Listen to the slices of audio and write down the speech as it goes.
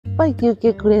ぱい休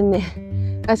憩くれん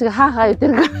ね。私がハーハー言って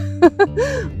るから。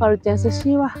まるちゃん優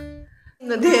しいわ。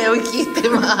のでを聞いて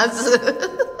ます。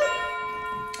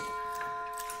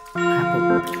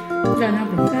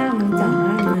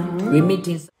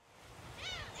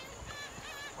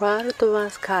ワールドワン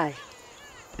スカイ。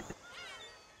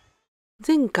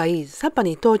前回サパ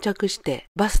に到着して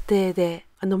バス停で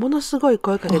ものすごい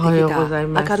声かけてきた明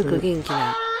るく元気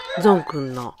なゾン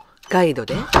君のガイド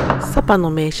でサパ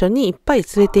の名所にいっぱい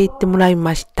連れて行ってもらい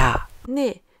ました。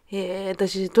で、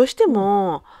私どうして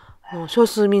も少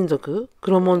数民族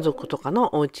黒モン族とか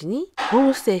のお家にホー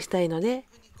ムステイしたいので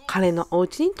彼のお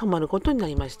家に泊まることにな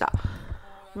りました。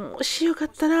もしよかっ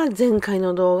たら前回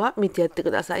の動画見てやって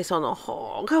ください。その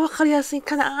方が分かりやすい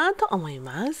かなと思い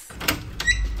ます。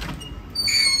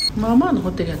まあまあの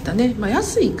ホテルやったね。まあ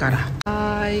安いから。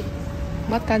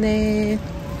またね。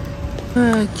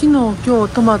昨日今日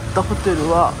泊まったホテル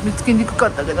は見つけにくか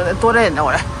ったけどね、取れんね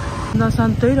俺。皆さ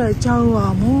んと以来ちゃう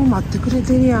わ。もう待ってくれ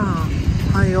てるやん。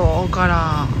はようか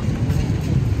ら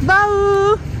バ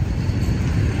ウー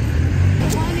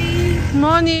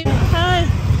モーニーはい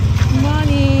モー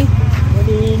ニー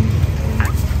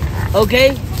オッ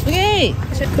ケーオッケ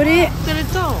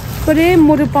ー。これ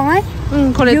モルパイ。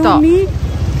これとオッ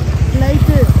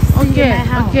ケー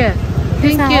オッケー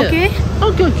Thank you オッケ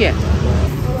ーオッケー。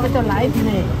これとライト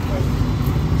ね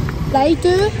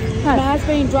Later, my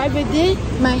husband drive with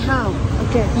my house.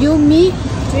 Okay. You meet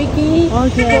drinking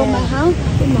from my house.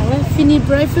 Finish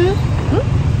breakfast.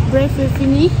 Breakfast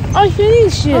finish. Oh,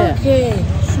 finish. Okay.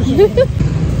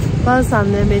 バンさ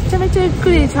んね、めちゃめちゃゆっ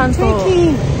くりちゃんと、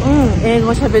英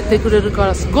語喋ってくれるか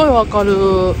らすごいわか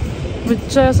る。めっ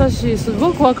ちゃ優しい。す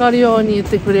ごくわかるように言っ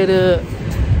てくれる。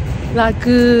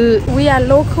楽。We are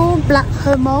local Black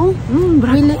Hmong.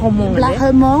 Black Hmong. Black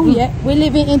Hmong. Yeah. We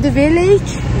living in the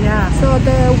village. Yeah. So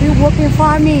we working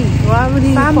farming.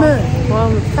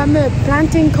 Farmer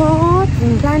planting corn,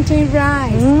 planting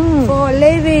rice for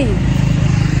living.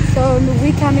 So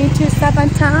we come into Saban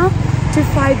town to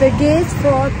find the gates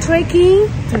for trekking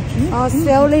or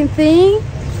selling things.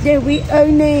 Then we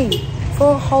earning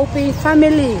for helping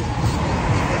family.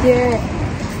 Yeah.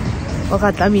 わか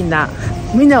ったみんな。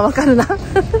みんなわかるな。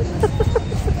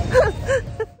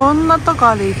こんなとこ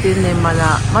歩いてんねん。ま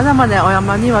だまだお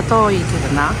山には遠いけ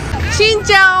どな。しん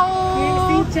ちゃん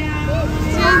しんち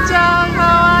ゃんか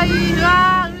わいい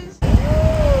わ。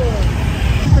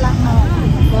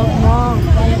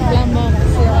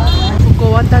こ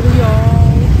こ渡るよ。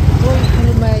すごい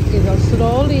車やけどス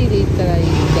ローリーで行ったらいいっ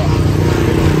て。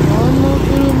この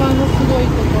車のすごいと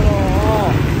ころ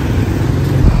を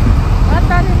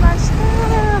渡りました。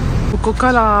ここ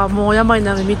からもう山に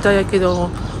なるみたいやけ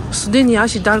どすでに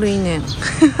足だるいねん。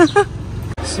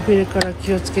滑るから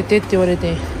気をつけてって言われ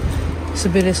て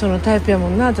滑れそうなタイプやも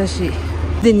んな私。す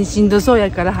でにしんどそうや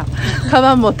からカ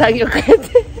バンもタギを変え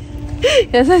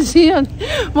て優しいよね。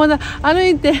まだ歩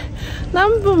いて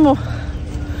何分も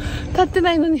経って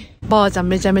ないのに。ばあちゃん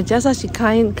めちゃめちゃ優しい。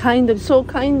カインドリそう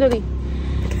カインドリ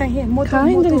カイ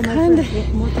ンドリ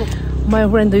マイ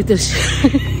フレンド言ってるし。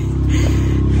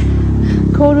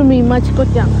コールミーマチコ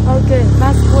ちゃん。Okay.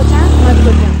 マチコちゃ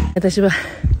ん。私は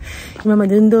今ま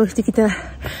で運動してきた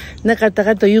なかった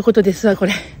かということですわ。こ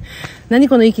れ何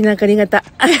この粋な明かり方。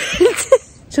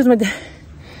ちょっと待って。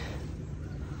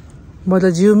まだ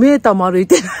10メーターも歩い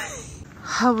てない。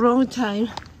How long time?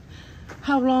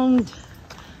 How long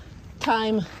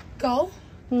time? Go?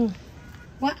 1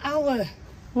 hour.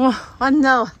 1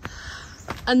 hour.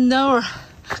 1 hour.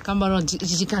 頑張ろう。1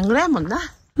時間ぐらいやもんな。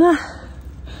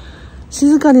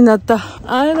静かになった。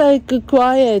I like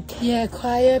quiet. Yeah,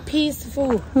 quiet,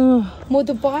 peaceful.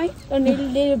 Motorbike, only a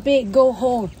little bit, go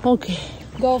home. Okay.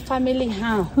 Go family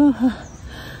house.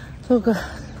 そうか。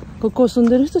ここ住ん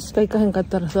でる人しか行かへんかっ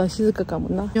たらさ、静かかも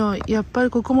な。やっぱり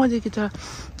ここまで来たら、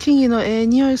木々の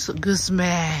匂いする。グスメ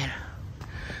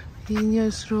ール。いい匂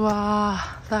いする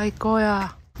わ。最高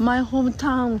や。My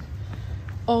hometown,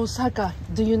 Osaka.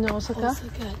 Do you know Osaka?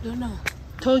 Osaka, don't know.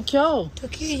 Tokyo.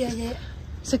 Tokyo, yeah.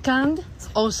 Second,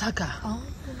 Osaka.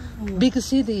 Big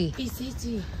city. Big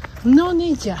city. No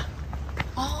nature.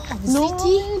 No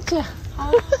nature.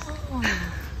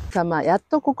 さあまあやっ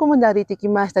とここまで歩いてき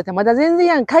ましたって、まだ全然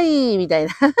やんかいみたい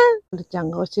な。ルルちゃ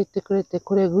んが教えてくれて、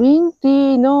これグリーンテ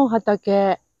ィーの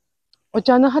畑。お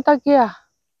茶の畑や。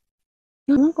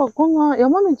なんかこんな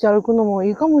山道歩くのも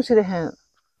いいかもしれへん。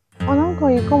なん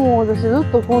かいいかも。私ず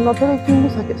っとこんなトレッキング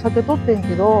避けとってん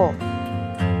けど、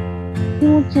気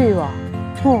持ちいいわ。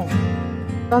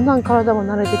だんだん体も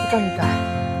慣れてきたみた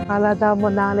い。体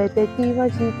も慣れてきま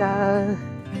した。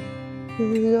すご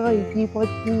い気持ち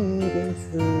いいで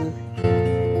す。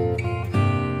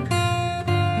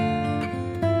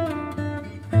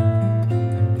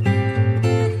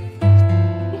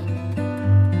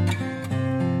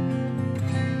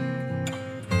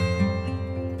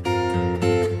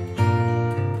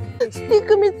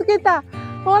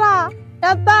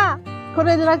やったー、こ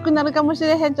れで楽になるかもし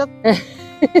れへん、ちょっと。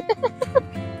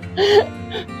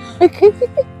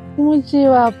気持ちいい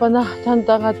わ、やっぱな。ちゃん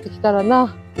と上がってきたら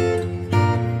な。綺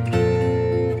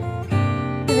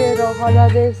麗なお花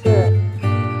です。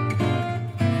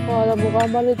お花も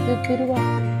頑張れって言ってるわ。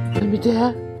見て。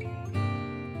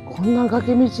こんな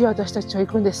崖道私たちは行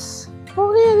くんです。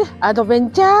これね、アドベ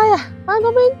ンチャーや。ア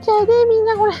ドベンチャーでみん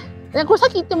なこれ。これ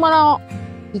先行ってもらおう。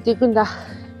行っていくんだ。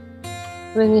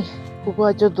これに、ここ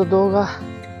はちょっと動画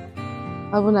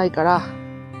危ないから、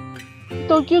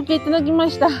東休憩いただきま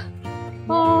した。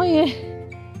あーいえ。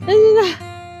大事だ。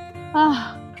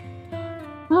あ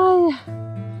ーいえ。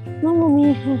何も見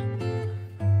えへん。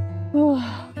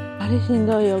あれしん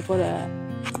どいよ、これ。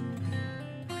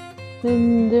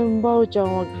全然ばうちゃ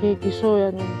んはケーキそう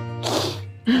やのに。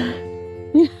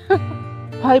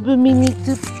5ミニッ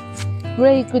ツブ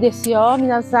レイクですよ、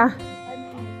皆さん。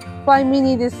5ミ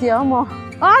ニですよ、もう。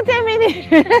あー、10ミニ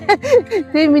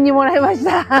10ミニもらいまし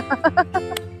た。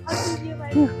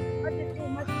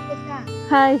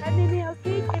はい。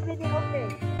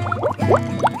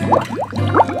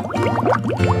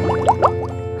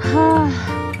はあ、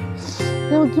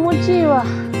でも気持ちいいわ。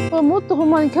もっとほん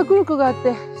まに脚力があっ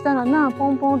てしたらな、ポ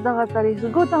ンポンと上がったり、す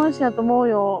ごい楽しいなと思う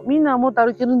よ。みんなはもっと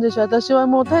歩けるんでしょ。私は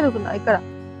もう体力ないから。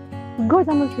すごい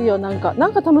楽しいよ、なんか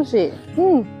楽しい。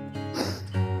うん。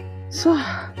そう。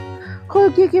こうい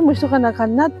う経験もしとかなあか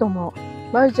んなと思う。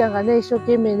まゆちゃんがね、一生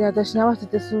懸命ね、私に合わせ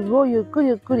てすごいゆっくり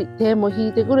ゆっくり手も引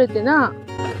いてくれてな。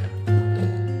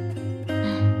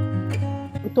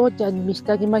お父ちゃんに見せ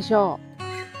てあげましょ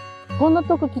う。こんな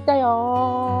とこ来た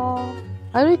よ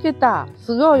ー。歩けた。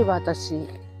すごいわ、私。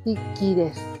リッキー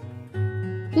です。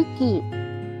リッキ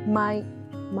ー、マイ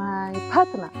パ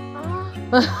ートナー。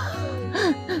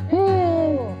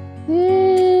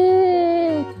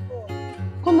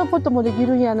こんなこともでき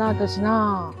るんやな、私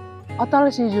な。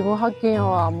新しい自分発見や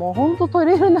わ。もうほんとトイ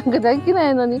レなんかできな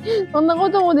いのに、そんなこ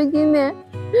ともできんねん。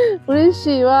嬉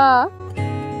しいわ。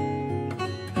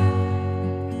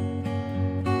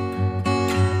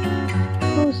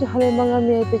少し晴れ間が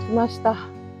見えてきました。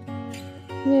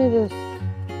見えです。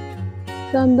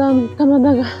だんだん棚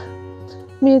田が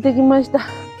見えてきました。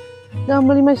頑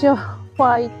張りましょう。フ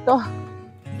ァイト。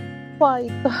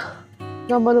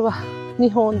頑張るわ。日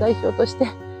本代表として。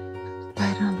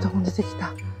平らなとこに出てき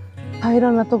た。平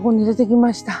らなとこに出てき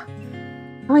ました。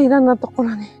平らなとこ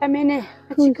ろに。ダメね、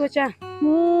あちこちゃん。こ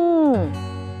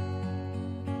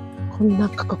んな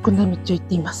過酷な道を行っ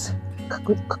ています。過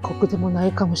酷でもな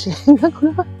いかもしれんな、こ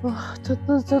れは。ちょっ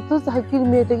とずつはっきり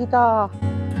見えてきた。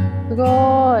すご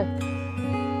ーい。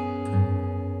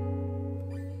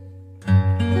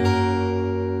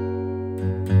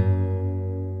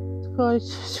すごい。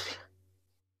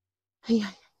はいは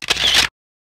い。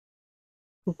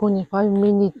ここに5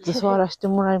ミニッツ座らせて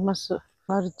もらいます。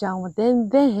まるちゃんは全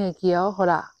然平気よ。ほ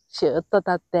ら、シューッと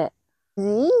立って。イ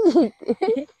ージーって。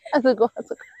あそこ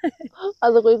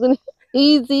行くね。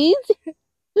イージー。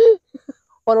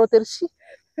笑うてるし。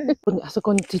あそ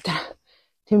こに着いたら、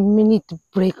10ミニッツ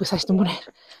ブレイクさせてもらえ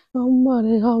る。頑張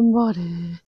れ。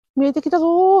見えてきたぞ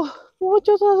ー。もう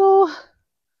ちょっとだぞ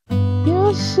ー。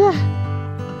よっしゃ。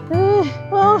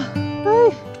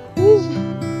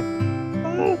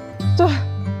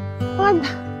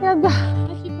やだ。あ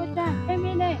ちこちゃん、ダ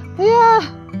メね。いや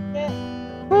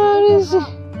ー、嬉しい。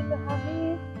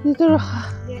リトル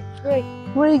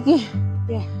ブレイキン。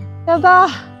やった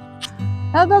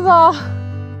ぞ。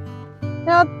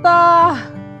やった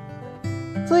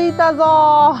ー。着いた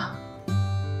ぞ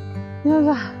ー。や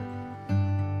だ。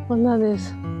こんなんで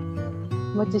す。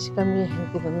街しか見えへん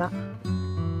けどな。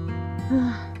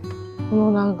こ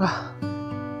のなんか、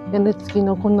屋根付き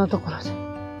のこんなところで、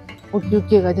お休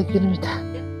憩ができるみたい。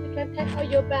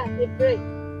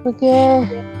オッケー。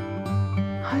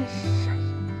はい。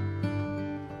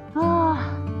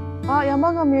あ、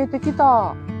山が見えてき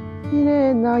た。綺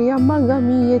麗な山が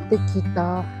見えてき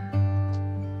た。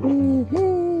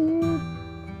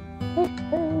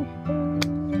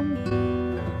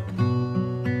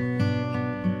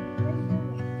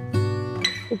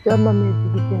山見え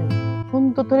てきてん。ほ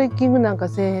んとトレッキングなんか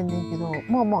せえへんねんけど、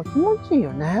まあ気持ちいい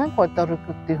よね。こうやって歩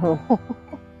くっていうのも。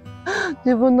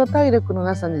自分の体力の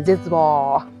なさに絶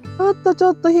望。ち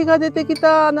ょっと日が出てき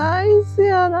た。ナイスビ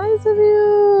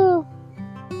ュ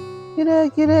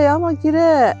ー。綺麗、山綺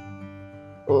麗。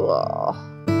うわ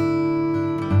ぁ。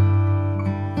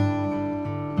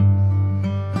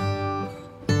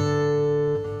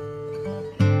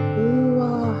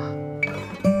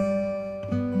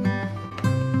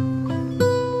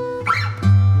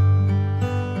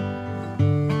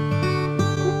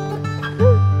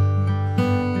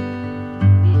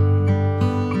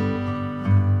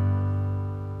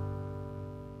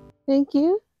Thank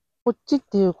you. こっちっ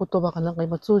ていう言葉がなんか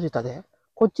今通じたで。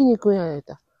こっちに行くんや言う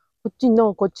た。こっち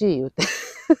の、こっち言うて。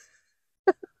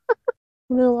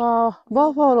これは、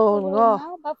バッファローが、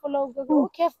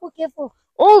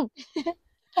お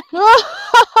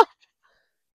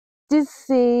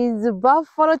This is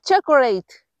buffalo chocolate.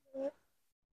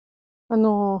 バッ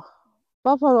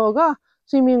ファローが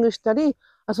スイミングしたり、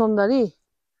遊んだり、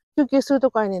休憩する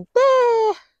とこやねんて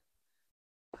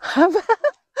ー。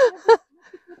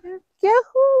キャフ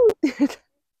ーって言った。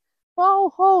ワオ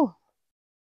ホー。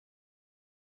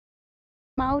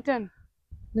Mountain。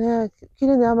ねえ、綺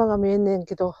麗な山が見えんねん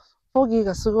けど、フォギー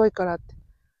がすごいからって。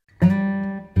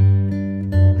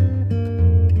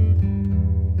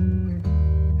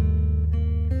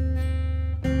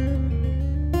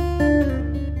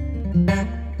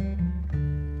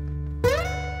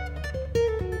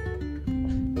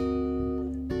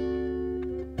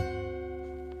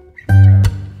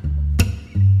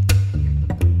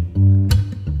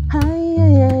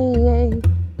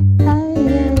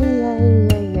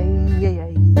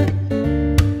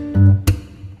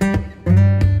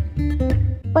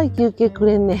休憩く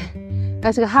れんねん。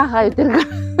私がハーハー言ってるから。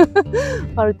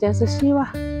パルちゃん優しい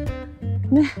わ。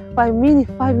ね、5ミニ。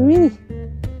こ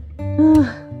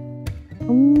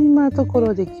んなとこ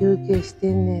ろで休憩し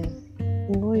てんねん。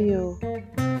すごいよ。素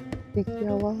敵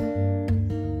やわ。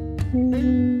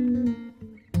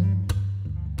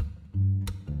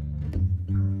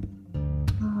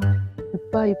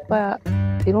いっぱ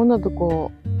いいろんなと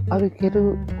こ歩け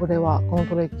る。これはこの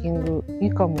トレッキングい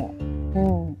いかも。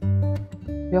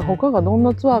いや、他がどん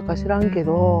なツアーか知らんけ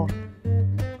ど、こ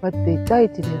うやって1対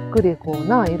1でゆっくりこう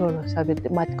な、いろいろ喋って、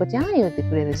まちこちゃん言って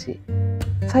くれるし、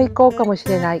最高かもし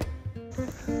れない。普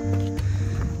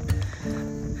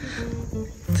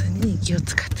通に気を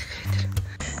使ってくれてる。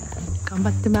頑張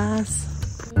ってます。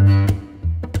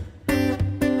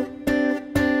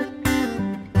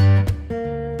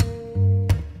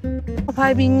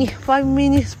5ミ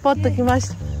ニスポット来まし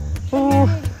た。おー、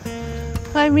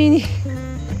5ミニ。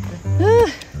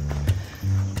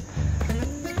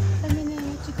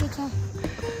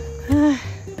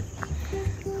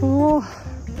お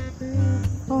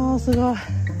ー、すごい。は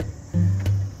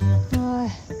い。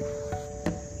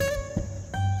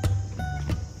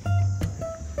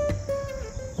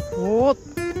おー。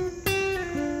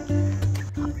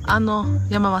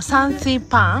山は山水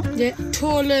パン The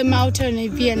taller mountain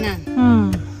in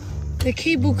Vietnam. The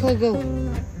cable car go.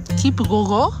 Keep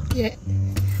go? Yeah.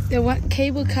 The what?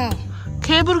 Cable car.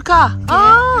 ケーブルカー。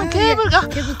ああ、ケーブルカー。オ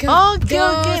ッケーオッ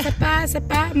ケー。サ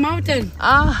パ、mountain。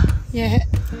ああ。Yeah.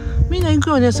 みんな行く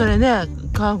よね、それね。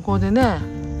観光でね。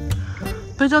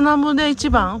ベトナムで一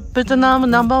番？ベトナム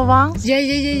ナンバーワン？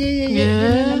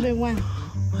 Yeah. Number one.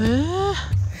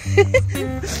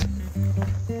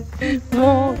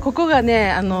 もう、ここが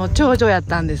ね、頂上やっ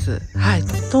たんです。はい。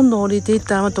どんどん降りていっ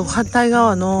たら、また反対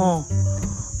側の、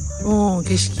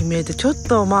景色見えて、ちょっ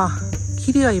とまあ、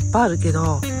霧はいっぱいあるけ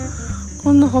ど、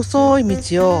こんな細い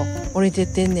道を降りてっ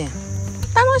てんねん。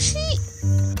楽しい。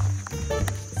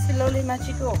Slowly,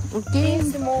 Machiko. Okay.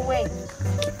 Small way.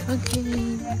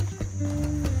 Okay.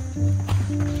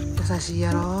 優しい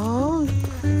やろ。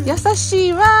優し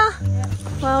いわ。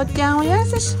わおちゃんは優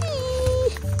しい。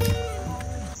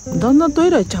旦那と以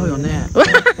来ちゃうよね。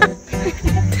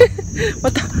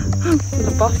また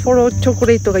バッファローチョコ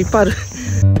レートがいっぱいある。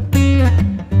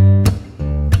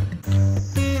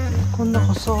こんな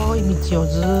細い道を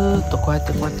ずーっとこうやっ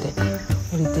て降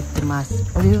りてってま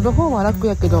す。降りる方は楽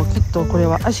やけど、きっとこれ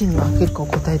は足には結構応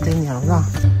えてんやろな。な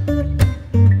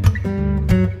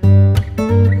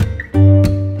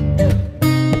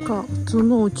んか普通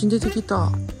のお家に出てき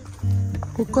た。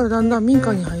こっからだんだん民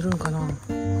家に入るんかな。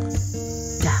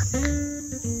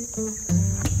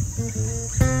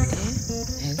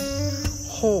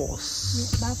ホー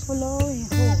ス。バッファローにホ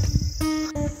ース。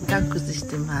リラックスし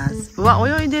てます。うわ、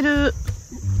泳いでる。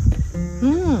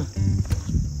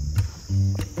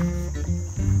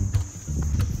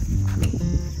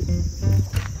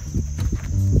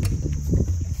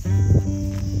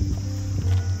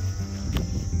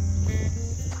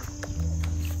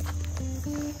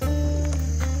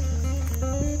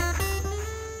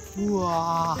う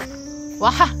わー。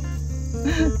わは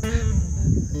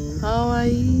かわ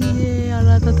いいね、あ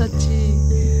なたたち。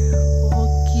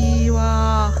大きい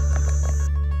わ。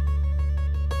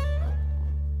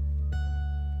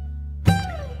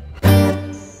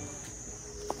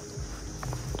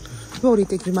降り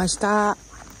てきました。は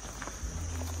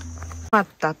まっ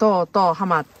た、とうとうは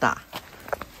まった。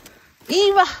い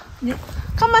いわ。ね、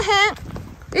かまへん。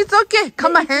It's okay。か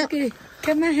まへん。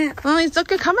かまへん。It's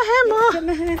okay。かまへんもう。か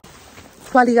まへん。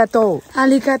ありがとう。あ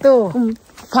りがとう。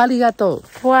ありがと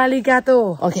う。ありが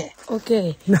とう。オッケオッケ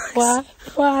ー。ナー。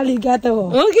ありがとう。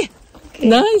オッケー。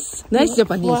ナイス。ナイスジャ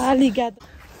パニーズ。ありがと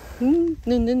う。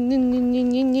違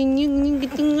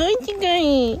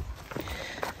い。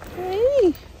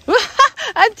わ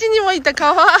あっちにもいた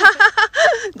かわ。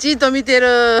じーっと見て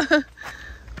る。ちょっと待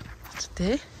っ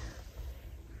て。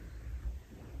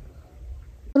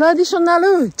トラディショナ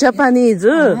ルジャパニーズ。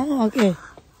オッケー。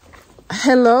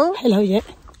Hello. Hello, yeah.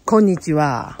 こんにち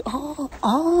は。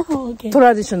Okay. ト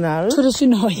ラディショナル。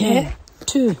Traditional, yeah.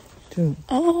 Two.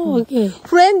 Okay.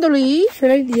 Friendly.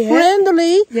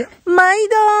 Friendly. Yeah. 毎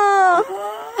度。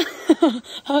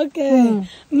Okay.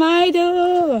 毎度。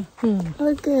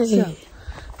Okay.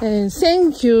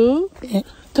 Thank you.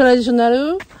 トラディショナ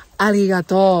ル。ありが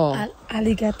とう。あ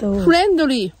りがとう。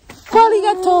Friendly. あり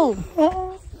がとう。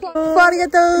ありが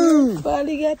とう。あ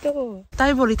りがとう。だ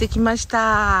いぶ降りてきまし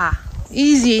た。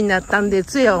イージーになったんで、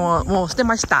杖をもう捨て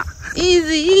ました。イー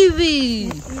ジー、イー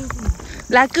ジ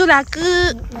ー。楽々。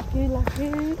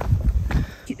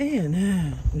綺麗や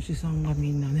ね。牛さんが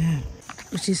みんなね。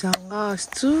牛さんが普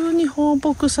通に放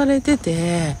牧されて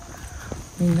て、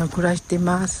みんな暮らして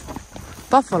ます。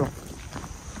バッファロー。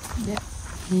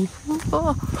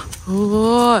す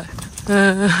ごい。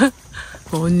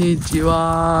こんにち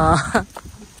は。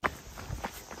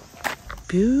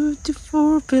ビューティ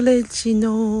フルビレッジ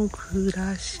の暮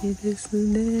らしです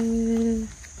ね。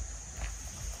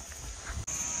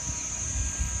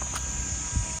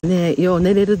ねえ、よう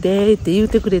寝れるでーって言う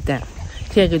てくれたん。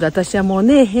せやけど私はもう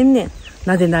寝えへんねん。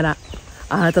なぜなら、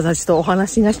あなたたちとお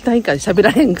話がしたいから喋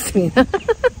らへんくせにな。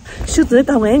シュート寝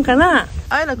た方がええんかな。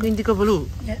I like Indigo Blue。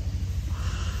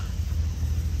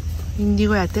インディ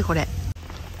ゴやって、これ。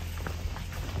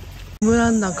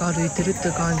村の中歩いてるっ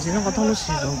て感じ。なんか楽し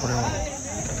いぞ、これは。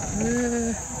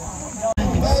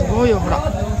すごいよ、ほら。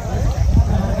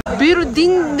ビルディ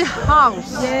ングハウ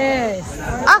ス。Yes.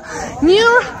 あ、ニュー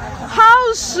ハ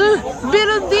ウス、ビ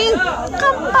ルディング、カ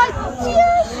ンパチア。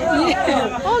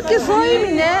オッケー、そういう意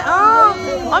味ね。あ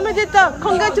あ、おめでとう。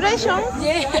Congratulations。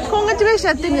Congratulations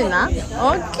やってんねんな。オ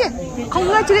ッケー。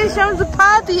Congratulations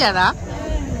パーティーやな。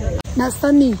Not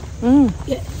sunny. うん。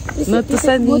Yeah. Not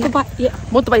sunny. モトバイ。Yeah.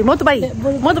 もっとばい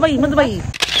い。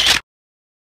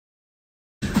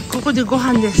ここでご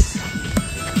飯です。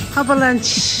ハバラン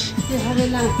チ。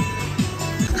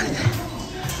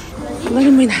何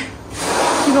もいない。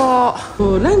広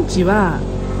い。ランチは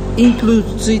インクル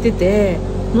ードついてて、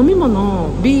飲み物、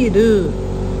ビール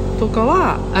とか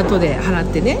は後で払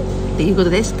ってねっていうこと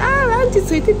でした。ランチ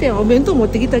ついててお弁当持っ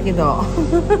てきたけど。や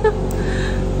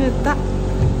った。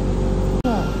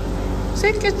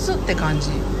清潔って感じ。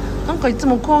なんかいつ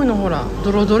もこういうのほら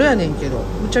ドロドロやねんけど、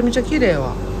めちゃめちゃ綺麗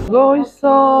わ。すごい美味し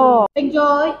そう。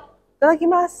Enjoy. いただき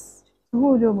ます。す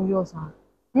ごい量も量さん。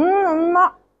うま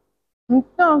っ。めっち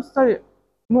ゃあっさり。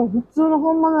もう普通の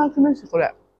本場の焼き飯こ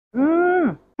れ。これ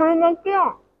だけや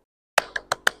ん。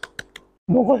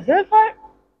もうこれ正解。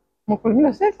もうこれみん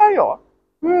な正解よ。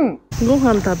ご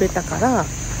飯食べたから、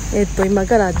今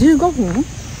から15分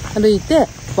歩いて、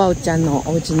ばおちゃんの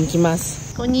お家に行きま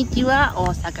す。こんにちは。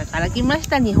大阪から来まし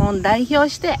た。日本代表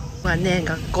して。まあね、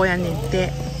学校やねんっ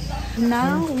て。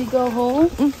Now we go home.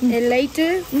 And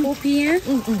later, 4 p.m.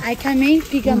 I come in,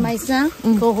 pick up my son,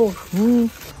 go home.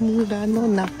 村の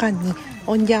中に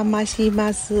お邪魔し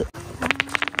ます。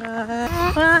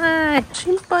はい。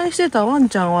心配してたワン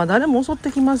ちゃんは誰も襲っ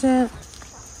てきません。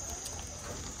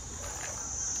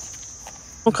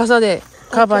傘で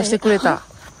カバーしてくれた。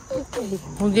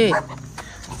OK。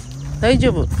大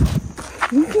丈夫。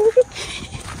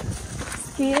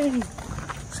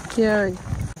Scary.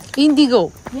 Indigo.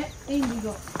 Yeah,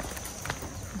 indigo.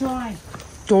 Dry.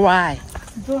 Dry.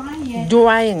 Dry, yeah.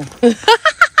 Drying.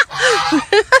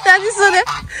 何それ。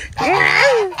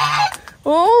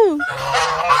おう。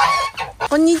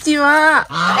こんにちは。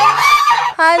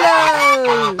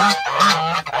Hello。め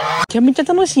ちゃめちゃ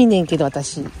楽しいねんけど、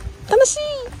私。楽しい。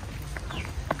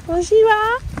楽しいわ。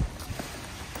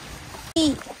ピ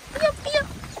ヨピ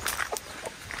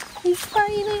ヨ。いっぱ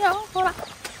いいるよ、ほら。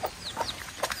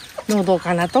のど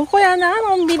かなとこやな、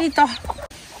のんびりと。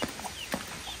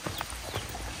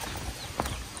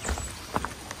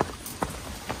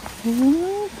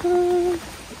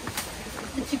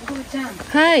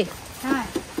はい。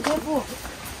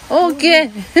オーケ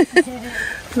ー。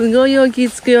すごい大きい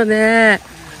つくよね。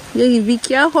Be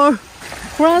careful。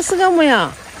フランスガム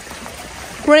や。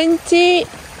フレンチ。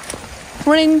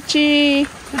これドゥキー。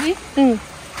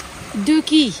ドゥ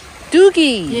キー。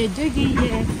Yeah, ドゥキー、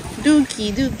yeah. ドゥキ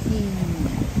ー。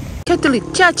キャトリッ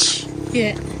クチャーチ。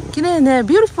Yeah. 綺麗ね。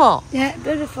Beautiful。Yeah,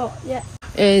 beautiful. Yeah.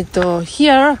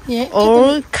 here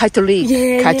or Catholic.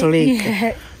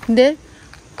 Catholic. で、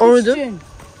old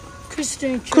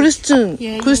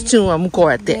Christian は向こう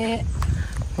やって。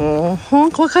分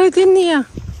かれてんねや。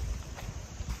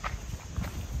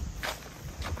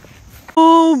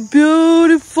Oh,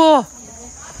 beautiful!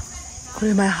 こ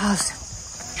れ my house.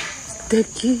 素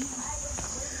敵。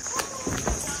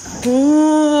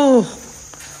おー、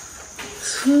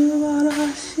素晴ら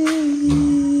し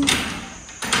い。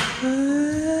こ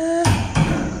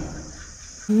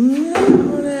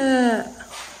れ。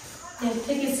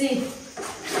Take a seat.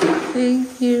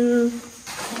 Thank you.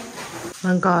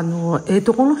 なんか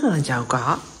とこの人なんちゃう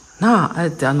かなあ、あ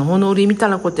えて物売りみたい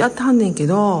なことやってはんねんけ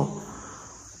ど、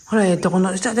これとこ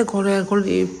の人でこれ立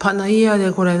派な家や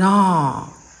で、これな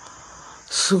あ。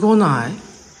すごない？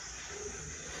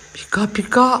ピカピ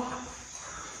カ。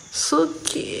すっ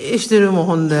きりしてるもん、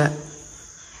ほんで。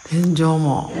天井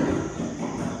も。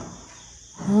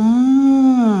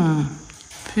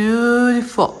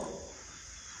beautiful。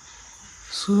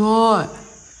すごい。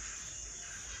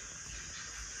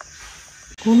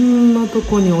こんなと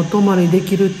こにお泊まりで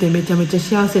きるってめちゃめちゃ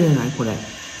幸せじゃない？これ。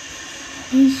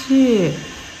美味しい。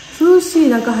涼しい。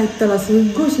中入ったらすっ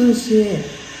ごい涼しい。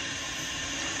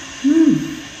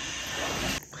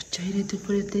お茶入れて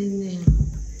くれてんねん。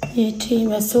Your tea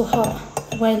was so hot.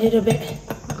 Wait a little bit.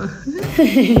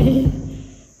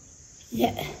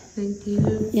 Yeah. Thank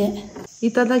you. Yeah.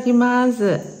 いただきま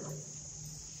す。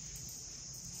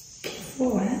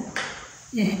What?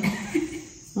 Yeah.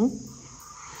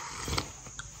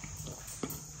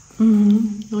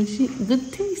 美味しい。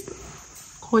Good taste.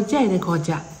 紅茶やで、紅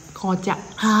茶。紅茶。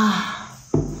は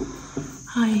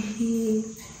い。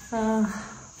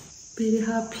Very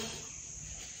happy.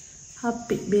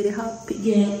 Happy, very happy.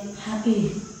 Yeah,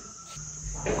 happy.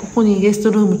 ここにゲス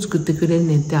トルーム作ってくれん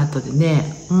ねんって、後で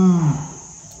ね。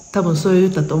多分そう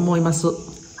言ったと思います。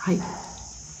はい。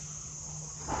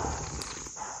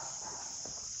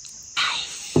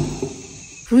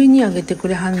上に上げてく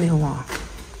れはんねんわ。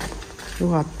よ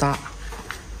かった。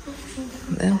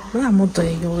まあもっと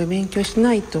英語を勉強し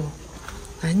ないと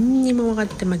何にも分かっ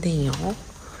てませんよ。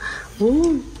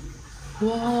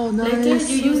Wow, nice. Later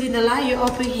you using the light, you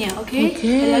open here, okay?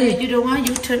 Okay. And later you don't want,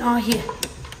 you turn on here.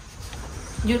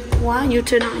 You want, you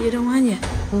turn on, you don't want yet.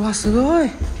 うわ、すご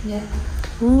い。Yeah.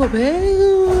 うわ、very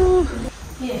good.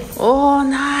 Yes. Oh,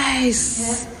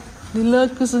 nice. リラ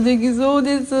ックスできそう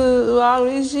です。うわ、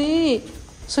嬉しい。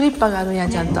スリッパがあるんや、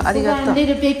ちゃんと。ありがとう。A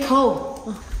little bit cold.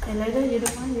 And later you don't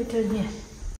want, you turn here.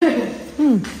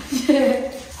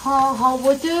 Hot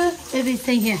water,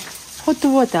 everything here. Hot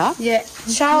water? Yeah.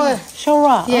 Shower.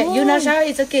 Shower. Yeah, you not shower,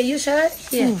 it's okay. You shower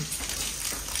here.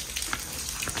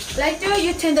 Later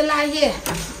you turn the light here.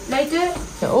 Later.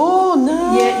 Oh,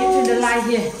 nice. Yeah, you turn the light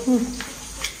here.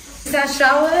 It's a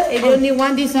shower, and you only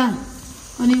want this one.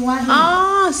 Only one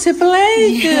here.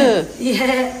 Separate.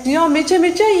 Yeah. いや、めちゃ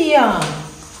めちゃいいやん。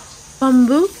バン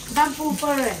ブー Bamboo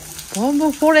forest. バンブ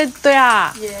ーフォレット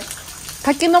や。Yeah.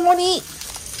 竹の森。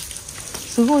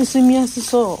すごい住みやす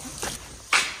そう。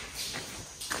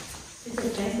おか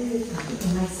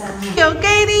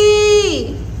え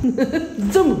り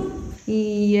ー。ゾム。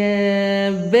いや、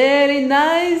very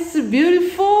nice,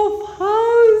 beautiful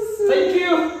house. Thank you.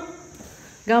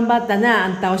 頑張ったな、あ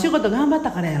んたお仕事頑張っ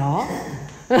たからやろ。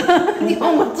日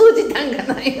本語通じたん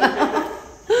かな、今。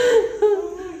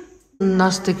こん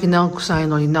な素敵な奥さんや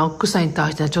のにな、奥さんに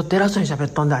対してはちょっと偉そうに喋っ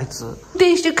とんだ、あいつ。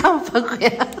亭主関白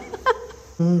や。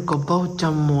なんか、ばおちゃ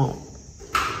んも、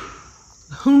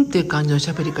ふんっていう感じの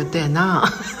喋り方やな。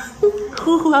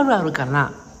夫婦あるあるか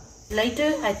な。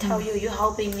Later, I tell you, you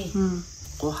helping me.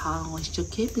 ご飯を一生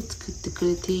懸命作ってく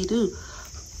れている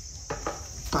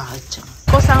ばあちゃん。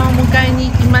お子さんを迎え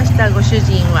に行きました、ご主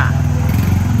人は。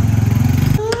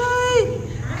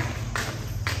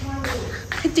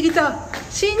帰ってきた。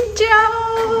しんちゃ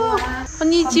ん。こん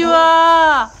にち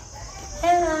は。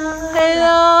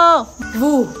Hello。ブ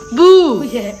ー。ブー。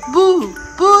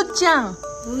ブーちゃん。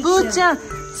ブーちゃん。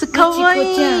かわい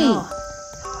い。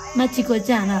マチコ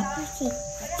ちゃんの。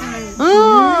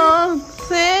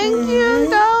Thank you。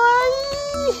かわ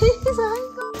いい。最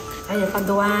高。はい、今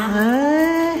度は。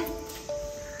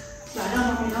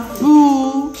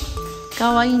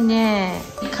かわいいね。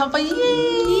かわいい。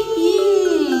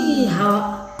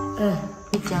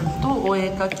ブーちゃんとお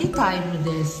絵描きタイム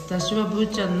です。私はブー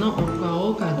ちゃんのお顔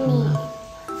を描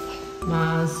き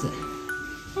ます。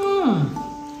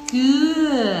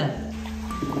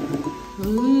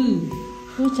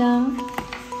ブーちゃん。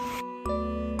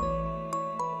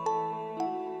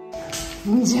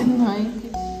じゃない。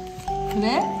こ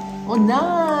れ？お、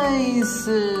ナイス。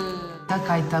が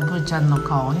描いたブーちゃんの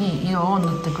顔に色を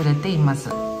塗ってくれています。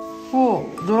お、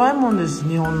ドラえもんです。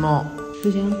日本のブ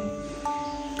ーちゃん、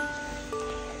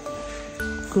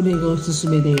これがおすす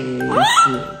めです。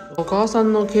お母さ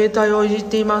んの携帯をいじっ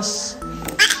ています。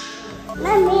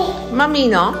マミー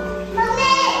の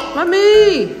マミ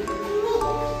ー、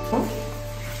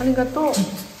ありがとう。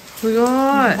すごい。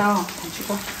あら、め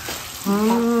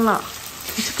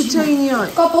ちゃくちゃいい匂い。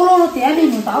日本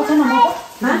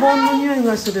の匂い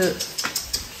がする。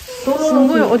す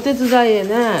ごいお手伝いや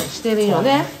ね、してるよ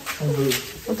ね。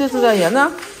お手伝いやな。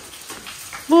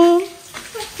ブ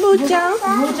ーちゃん、ブ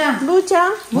ーちゃん、ブーちゃ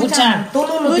ん、ブーちゃん、ブ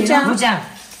ーちゃん、ブーちゃん、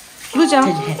ブーちゃん、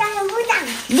ブ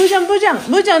ーちゃん、ブーちゃん、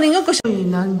ブーちゃんにがこし。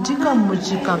何時間も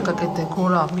時間かけて、ほ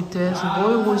ら見て、す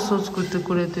ごい美味しそう作って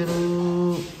くれてる。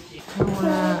これ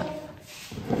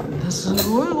す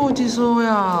ごいごちそう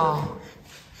や。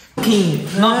King,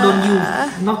 not don't use,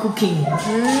 not cooking.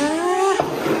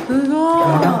 すごい。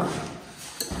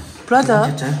brother?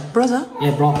 brother?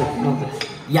 Yeah, brother.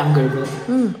 Younger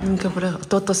brother. これ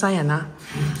弟さんやな。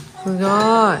すごい。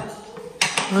ま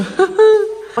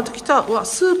た来た。うわ、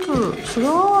スープすごい。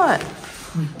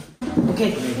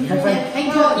Okay, have fun.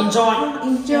 Enjoy.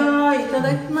 Enjoy. いた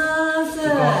だきます。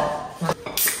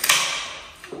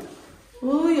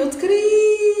おい、お疲れ。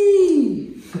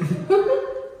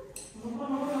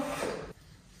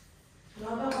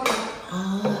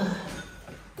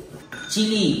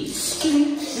Chili.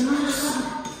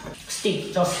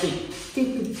 Stick, just stick.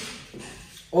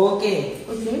 Okay.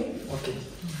 Okay.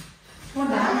 こ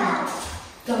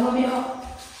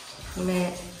れ。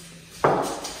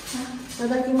いた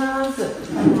だきます。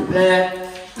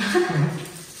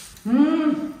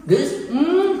Good.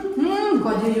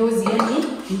 Pode usar ali.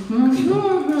 おいしい。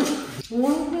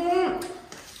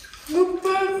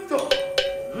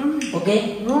Okay.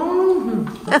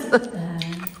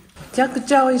 めちゃく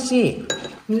ちゃ美味しい。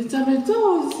めちゃめちゃ美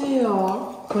味しいよ。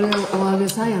これお揚げ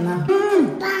さんやな。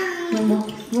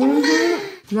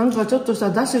なんかちょっとした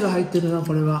出汁が入ってるな、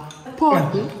これは。ポ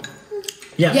ーク？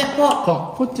 Yeah. Yeah, pork.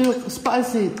 こっちスパイ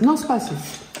シー、ノースパイシー。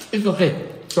 It's okay.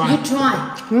 Try. You try.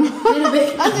 Little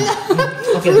bit.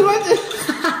 Okay.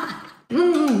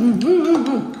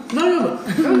 大丈夫。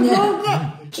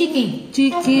Chicken.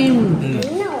 チキン。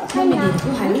Hai mì thì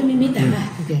cũng phải lên mì tẻ này.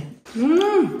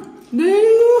 リンゴ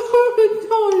めっちゃ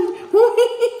美味し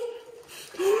い。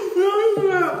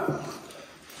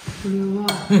これは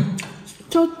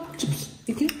ちょっと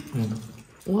いけ？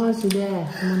お箸で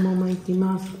このままいき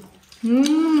ます。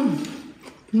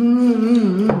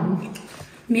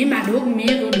Mẹ mà đuốc mẹ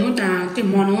của nó ta cái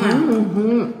món nó à.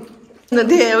 の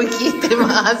でを聞いて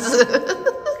ます。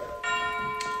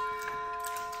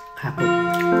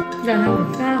 Giờ nó được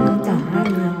sao nó chẳng ăn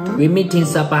nào. We meet in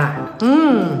Sapa.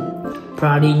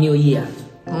 Party New Year.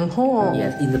 ほう。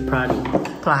 Yes, in the party.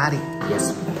 パーリー。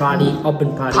 Yes, party,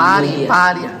 open party. パー New リ Year. ーパ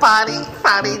ーリーパーリーパ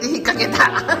ーリーで引っ掛けた。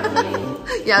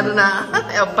やるな、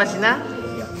やっぱしな。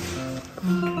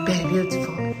Very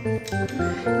beautiful.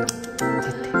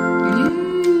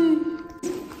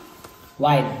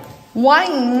 Wine. ワイ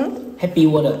ン Happy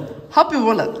water. ハッピーウ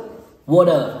ォーラー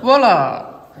Water. ウォー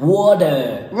ラ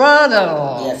Water. ーワー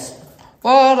ラー Yes.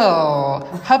 ワーラ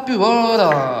ーハッピーウォー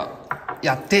ラー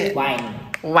やって Wine.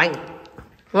 ワイン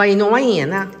ワインのワインや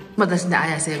な。私ね、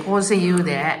綾瀬こうせ言う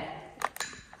で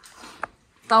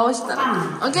倒した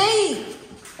ら OK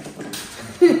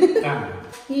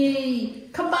イエーイ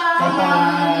乾杯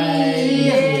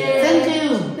Thank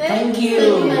you Thank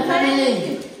you. my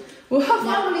family we have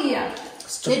family や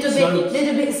little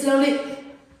bit slowly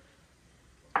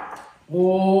お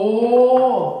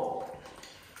お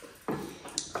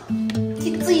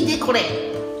きついでこれ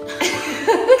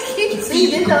きつ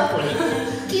いでた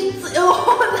きついおー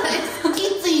ナイスき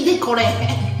ついでこれ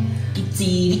It's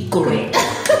licorice.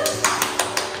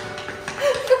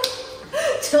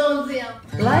 上手やん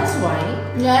Rice wine?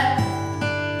 Yeah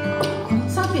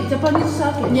Sake, Japanese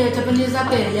sake. Yeah Japanese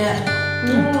sake yeah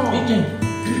Eating.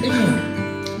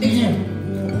 Eating.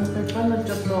 かな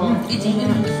ちょっと。Eating.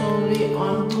 Sorry,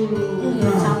 I'm full.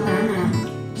 Sao cá nè.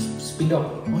 Speed up.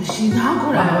 美味しいな、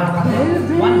これ。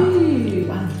One.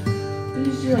 い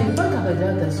いしよ、いっぱい食べて、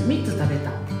私3つ食べた。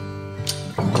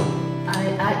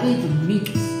I eat meat.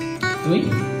 Three.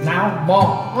 Now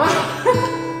more.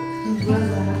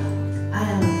 Because I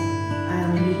am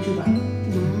YouTuber.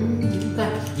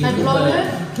 My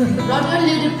brother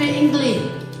little bit English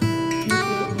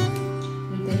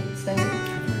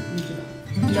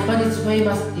Japanese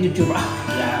famous YouTuber.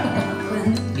 Yeah.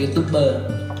 YouTuber.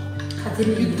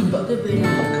 YouTuber.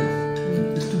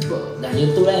 Là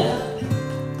YouTuber.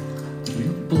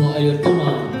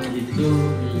 YouTuber.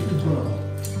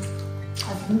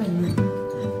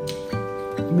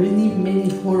 many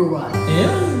followers.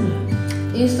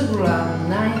 Instagram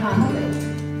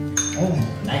 900. Oh,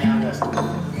 900.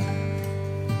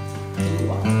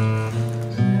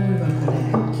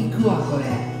 聞くわこれ。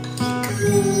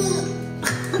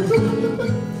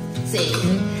せー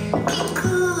聞く。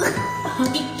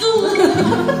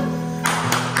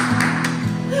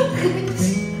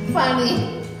Funny.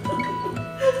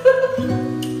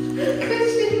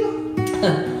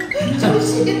 調子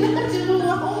いいな、自分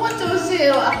はほんま調子いい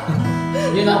わ。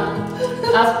You know,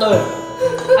 after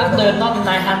not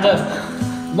 900,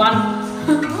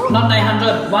 not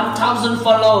 900, 1,000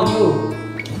 follow you.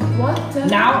 What?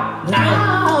 Now,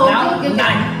 Okay.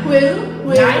 9. Well.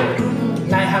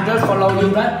 900 follow you,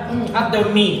 right? After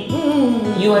me,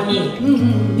 you and me.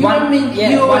 You and me.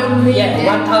 Yeah, You and me. Yeah,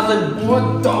 1,000.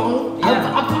 What? Don't.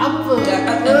 Yeah. Up. I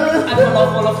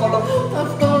follow.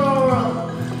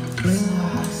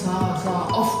さ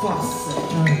あ、of course.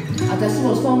 私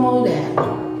もそう思うで。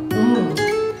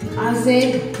I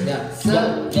think.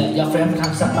 Your friend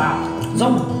comes up.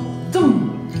 Zoom.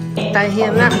 大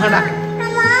変な、ほら。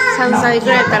3歳ぐ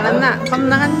らいからな、こん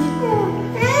な感じ。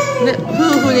ね、夫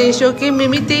婦で一生懸命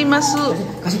見ています。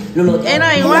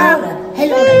偉いわ。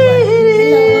Hello.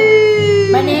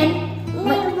 My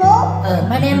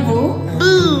name Vũ.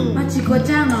 Machiko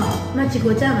ちゃん。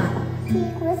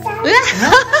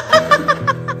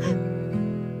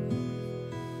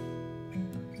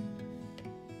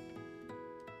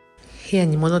部屋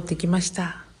に戻ってきまし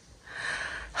た。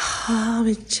はあ、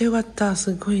めっちゃよかった。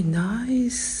すごいナイ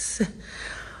ス。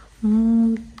で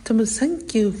も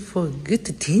Thank you for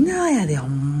good dinner やで、ほ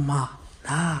んま。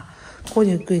なあ、ここ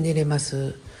にゆっくり寝れま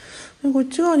す。でこっ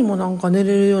ち側にもなんか寝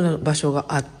れるような場所が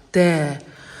あって、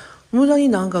無駄に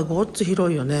なんかごっつ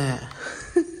広いよね。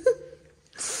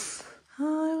ああ、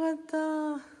よかった。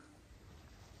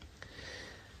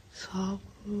寒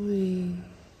い。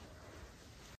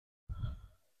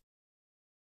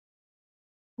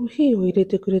コーヒーを入れ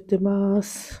てくれてま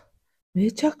す。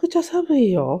めちゃくちゃ寒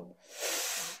いよ。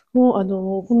もう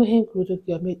この辺来ると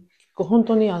きは結構本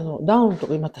当にダウンと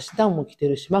か、今私ダウンも着て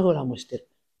るし、マフラーもしてる。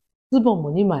ズボン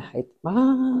も2枚履いて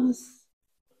ます。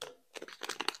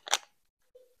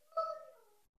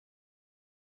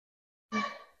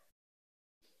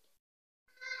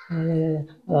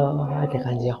って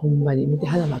感じや、ほんまに。見て、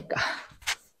肌真っ赤。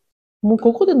もう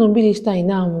ここでのんびりしたい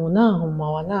な、もうな、ほんま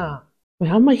はな。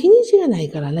あんまり日にちがない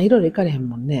からな、いろいろ行かれへん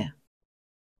もんね。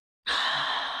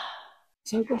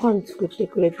じゃあご飯作って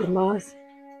くれてます。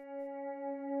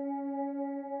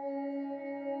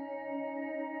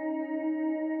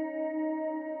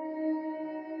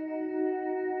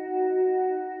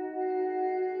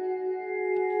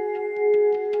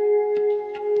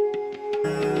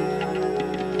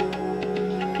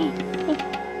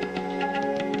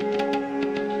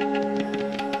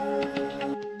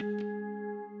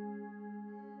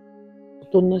お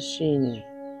となしいね。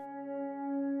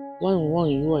ワンワン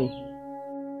言わいへん。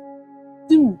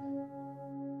ズン。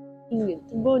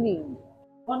ボディ。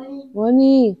ワ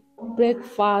ニー。ブレック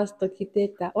ファースト来て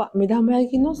た。わ、目玉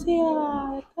焼きのせや。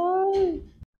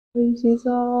美味し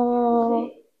そう。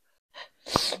い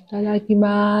ただき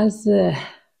ます。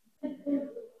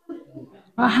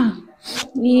あ、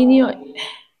いい匂い。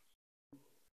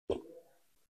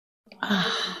あ、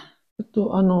ちょっ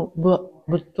と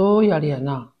ぶっといあれや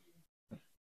な。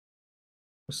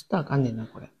押したらあかんねんな、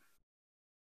これ。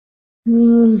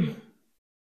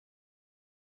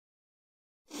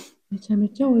めちゃめ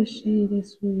ちゃ美味しいで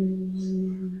す。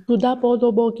フダポ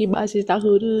ドボきました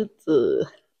フルーツ。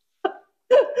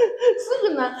す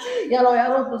ぐな、や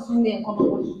ろうとすんねん、この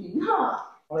ご主人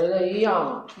な。これでいいや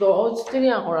ん。どう落ちてる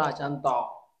やん、ほら、ちゃんと。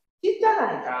ちっちゃ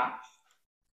ないか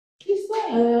小さ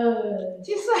い。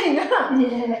小さいな。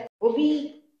ねえ。お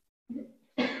び。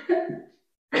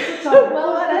回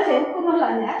らへん、この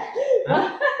らね。回っ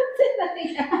てない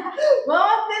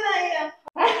や。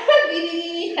ギリ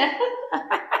ギリ。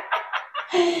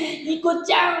ニコ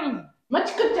ちゃん。マ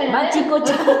チコちゃんやね。マチコ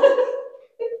ちゃん。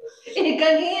ええ加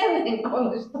減やねん、こ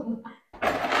の人。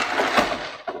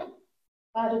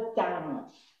バルちゃ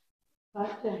ん。バル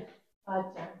ちゃん。バル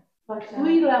ちゃん。バルちゃん。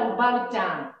We love バルちゃ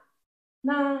ん。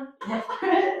なあ。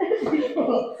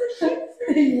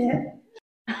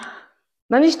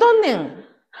何しとんねん。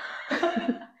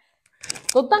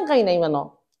撮ったんかいな、今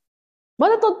の。ま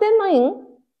だ撮ってんのいん？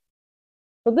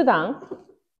撮ってたん？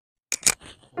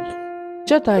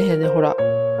じゃあ大変ね、ほら。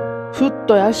ふっ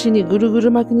と足にぐるぐ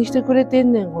る巻きにしてくれて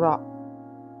んねん、ほら。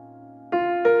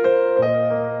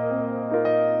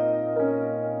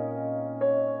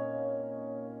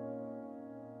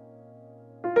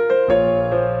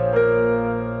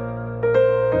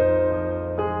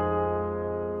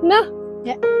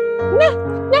Yeah.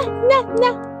 No.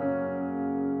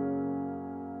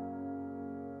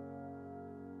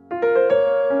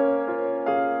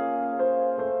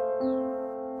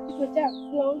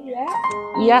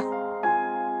 Yes.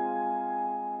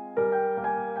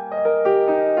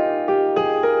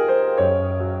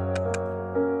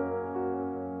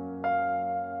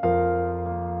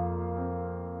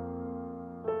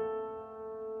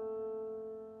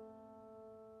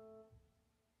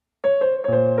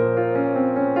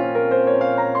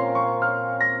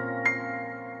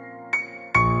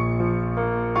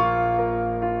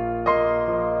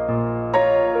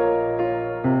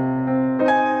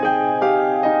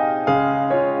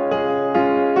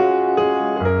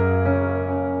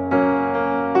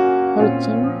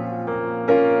 Fortune.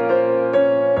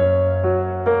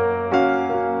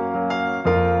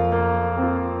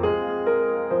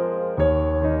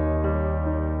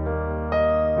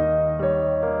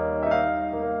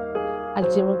あっ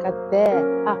ち向かって、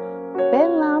あ、ベ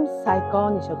ンラン最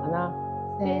高にしようかな。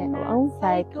せーの、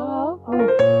最高。せ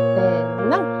ー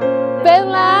の、ベ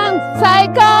ンラン最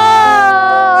高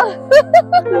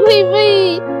リビ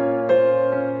ー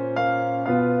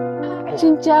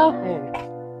チンチャオ。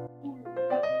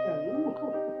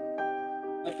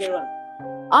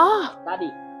あ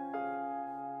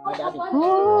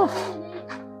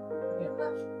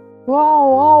わ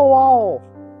おわおわお。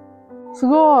す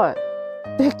ごい。素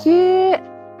敵。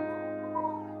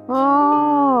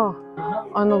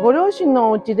ご両親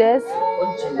のお家です。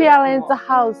ピアレンツ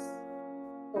ハウス。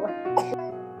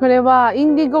これはイ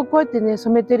ンディゴこうやってね、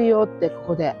染めてるよって、こ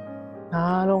こで。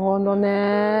なるほど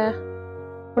ね。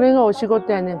これがお仕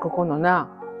事やねん、ここのな。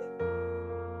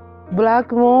ブラッ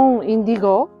クモンインディ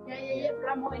ゴ？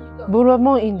ブラ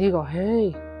モンインディゴ。へ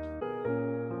い。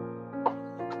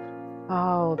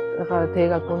だから手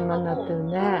がこんなになってる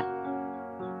ね。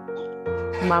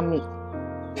マミ。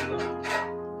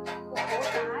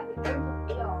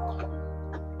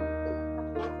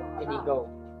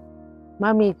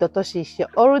マミーと年一緒。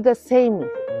all the same.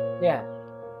 Yeah.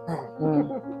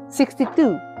 62.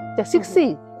 じゃあ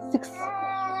60。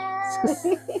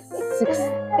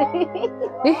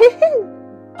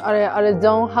あれ、ゾ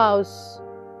ーンハウス。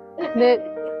で、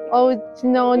お家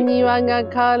のお庭が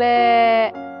カ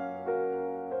レー。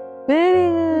ベリ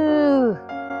ーグ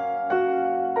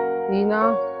ー。いい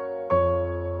な。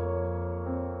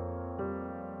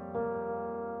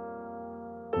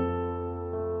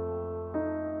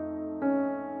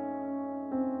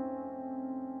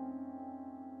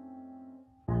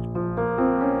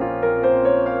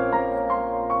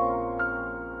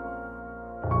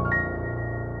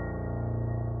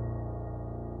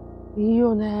いい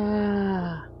よね。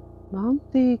なん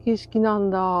ていい景色なん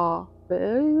だ。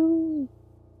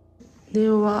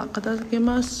電話片付け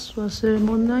ます。忘れ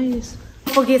物ないです。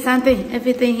Okay, something,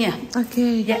 everything here.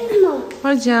 Okay. Yeah.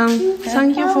 バルちゃん、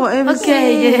Thank you for everything.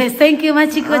 Okay, yes, thank you,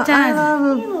 Machiko-chan. I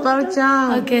love バルちゃ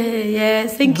ん。Okay,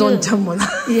 yes, thank ド you. ンちゃんもな。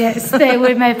Yes, stay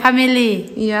with my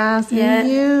family. Yeah, Yeah. thank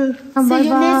you. See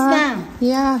you next time.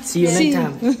 Yeah. See you next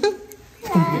time.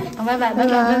 Bye bye, bye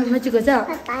bye, Machiko-chan.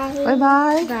 Bye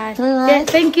bye. Bye. Bye bye. Yeah,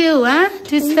 thank you,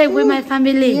 to stay with my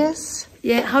family. Yes.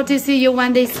 Yeah, hope to see you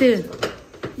one day soon.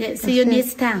 Yeah, see you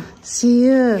next time. See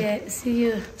you. Yeah, see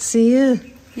you. See you.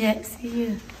 Yeah, see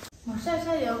you.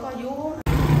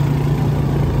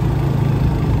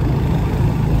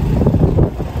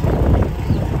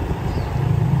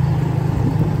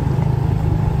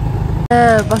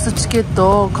 バスチケッ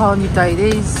トを買うみたい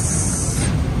で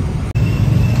す。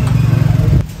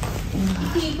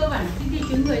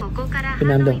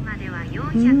Fernando.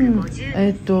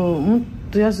 もっ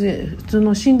と安い、普通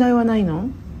の寝台はないの？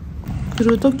来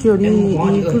る時より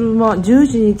車10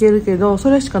時に行けるけど、そ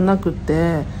れしかなく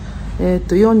て、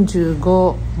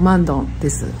45万ドンで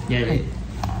す。はい、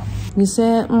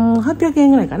2800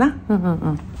円ぐらいかな。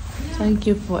Thank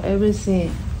you for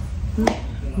everything.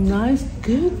 Nice,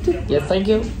 good. Yeah, thank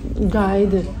you.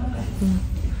 Guide.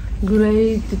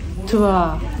 Great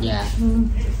tour. Yeah.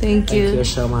 Thank you. Thank you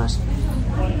so much.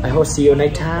 I hope see you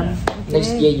next time. Okay.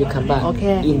 Next year you come back.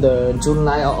 Okay. In the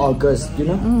July or August, you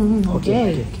know?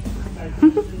 Okay.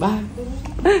 Bye.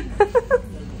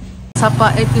 サ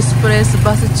パエクスプレス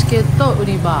バスチケット売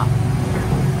り場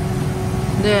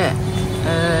で、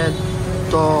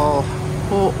こ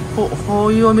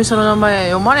ういうお店の名前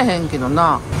読まれへんけど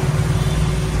な。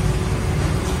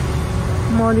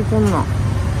周りこんなん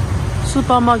スー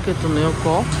パーマーケットの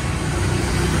横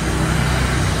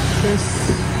で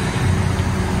す。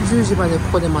10時までこ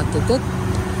こで待ってて、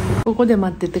ここで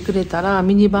待っててくれたら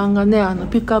ミニバンがね、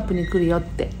ピックアップに来るよっ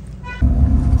て。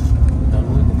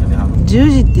10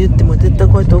時って言っても絶対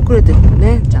こうやって遅れてくる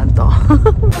ね、ちゃんと。サ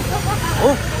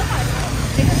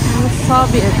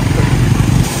ービエッ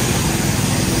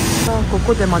ト。こ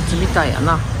こで待つみたいや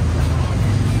な。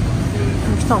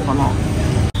来たんかな。こ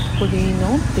こでいいの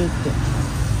って言って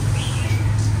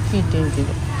聞いてんけ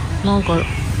ど、なんか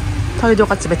態度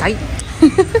が冷たい。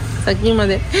さっきま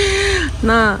で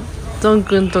なあ、ゾン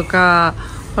くんとか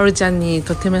はるちゃんに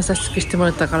とても優しくしてもら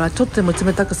ったから、ちょっとでも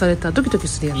冷たくされたらドキドキ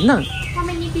するやんな。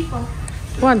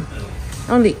One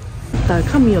only。だから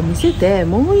紙を見せて、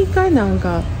もう一回なん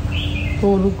か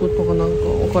登録とかなんか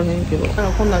分からへんけど、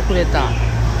こんなんくれた。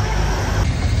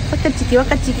若ちき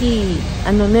若ちき、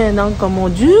なんかもう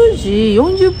10時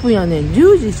40分やねん。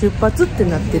10時出発って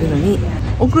なってるのに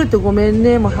遅れてごめん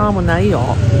ね。もう歯もないよ。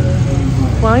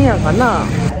不安やんかな。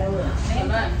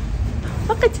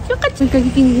若ちき若ちきが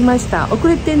聞きに来ました。遅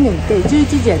れてんねんって。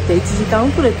11時やって1時間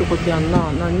遅れってことやんな。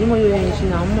何にも言えへんし、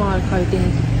何も書いてへんし。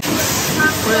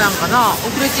これなんかな、遅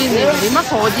れてんねんけど今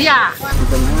掃除や。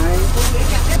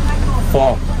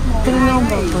これ何番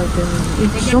書いてるの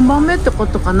？4番目ってこ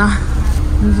とかな。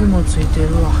水もついて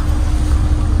るわ。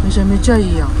めちゃめちゃ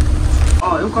いいやん。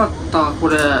あ、よかった。こ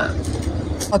れカ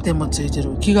ーテンもついて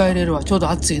る。着替えれるわ。ちょうど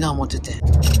暑いな思ってて。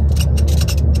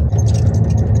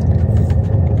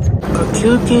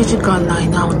休憩時間ない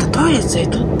な思った。トイレつい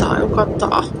とった。よかっ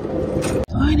た。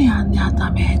トイレやんねあ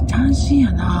ため。チャンシー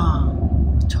やな。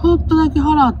ちょっとだけ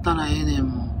払ったらええねん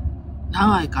もん。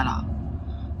長いから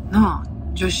なあ。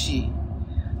女子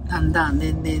だんだん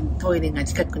年々トイレが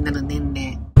近くなる年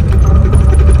齢。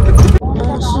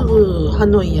もうすぐハ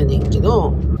ノイやねんけ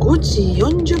ど、5時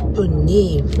40分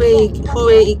にフエ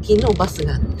行きのバス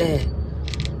があって、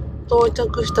到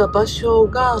着した場所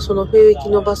がそのフエ行き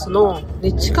のバスの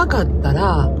で近かった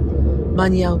ら間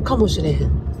に合うかもしれへん。だ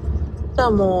か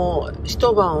らもう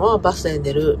一晩はバスで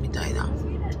寝るみたいな。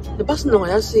でバスの方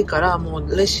が安いからも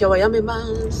う列車はやめま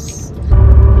す。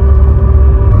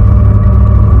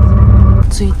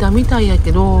着いたみたいや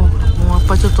けど、もうやっ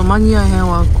ぱちょっと間に合えへん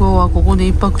わ。今日はここで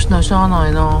一泊しなしゃあな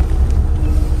いな。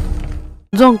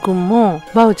ゾンくんも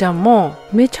バウちゃんも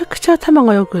めちゃくちゃ頭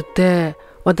が良くって、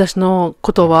私の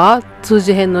言葉通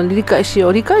じへんのに理解しよ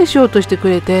うとしてく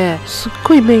れて、すっ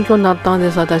ごい勉強になったんで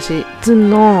す。私ズン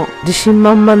の自信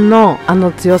満々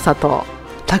の強さと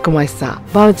たくましさ、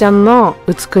バウちゃんの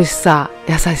美しさ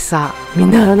優しさ見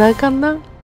習わなあかんな。